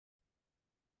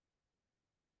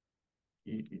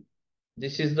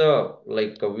this is the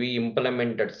we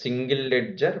implemented single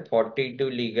ledger, 42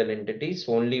 legal entities,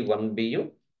 only one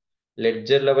BU.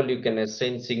 Ledger level you can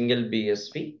assign single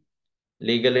BSV.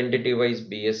 Legal entity wise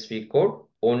BSV code,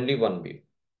 only one BU.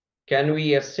 Can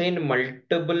we assign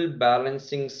multiple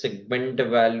balancing segment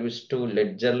values to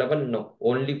ledger level? No,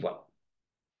 only one.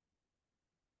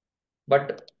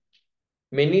 But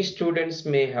many students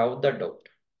may have the doubt.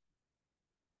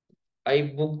 I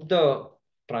book the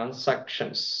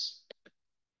transactions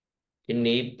in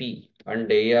AP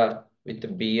and AR with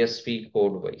BSV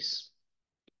code wise,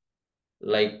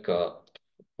 like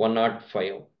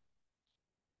 105,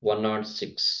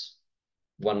 106,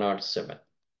 107.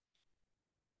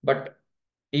 But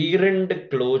year-end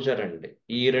closure,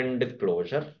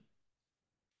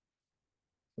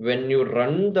 when you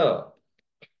run the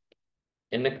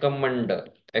income and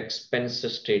expense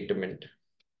statement,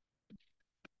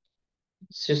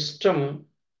 system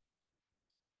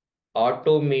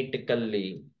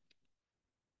automatically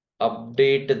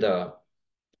update the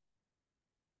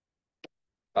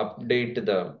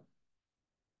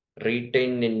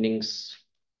retained earnings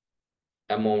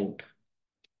amount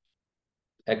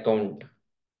account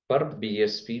for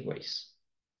BSV wise,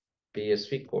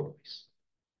 BSV code wise.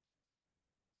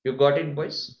 You got it,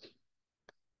 boys?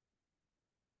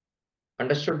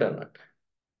 Understood or not?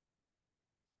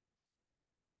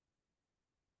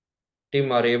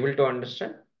 Team, are able to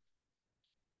understand?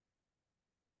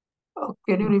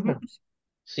 Can you repeat?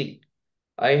 See,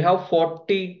 I have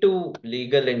 42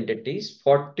 legal entities,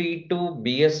 42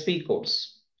 BSV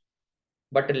codes,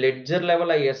 but ledger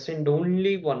level I assigned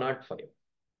only 105.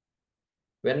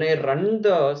 When I run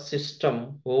the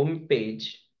system home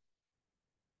page,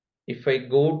 if I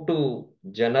go to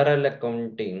general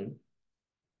accounting,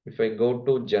 if I go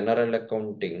to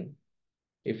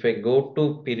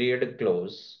period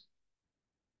close,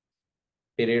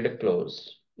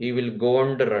 you will go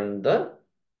and run the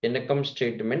income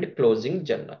statement closing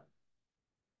journal.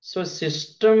 So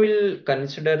system will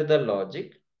consider the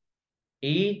logic.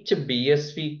 Each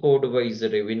BSV code wise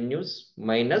revenues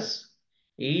minus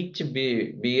each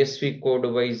BSV code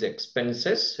wise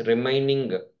expenses,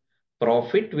 remaining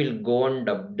profit will go and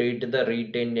update the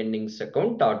retained earnings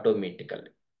account automatically.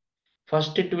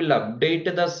 First, it will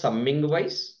update the summing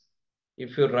wise.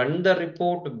 If you run the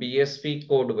report BSV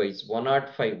code wise,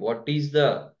 105, what is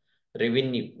the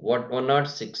revenue? What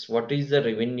 106, what is the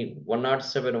revenue?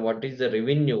 107, what is the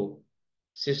revenue?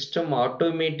 System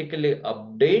automatically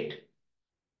update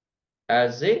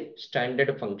as a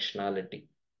standard functionality.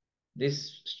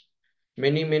 This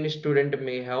many students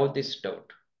may have this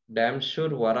doubt. Damn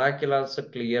sure Oracle also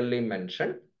clearly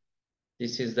mentioned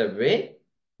this is the way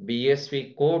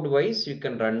BSV code wise you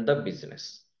can run the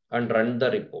business and run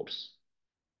the reports.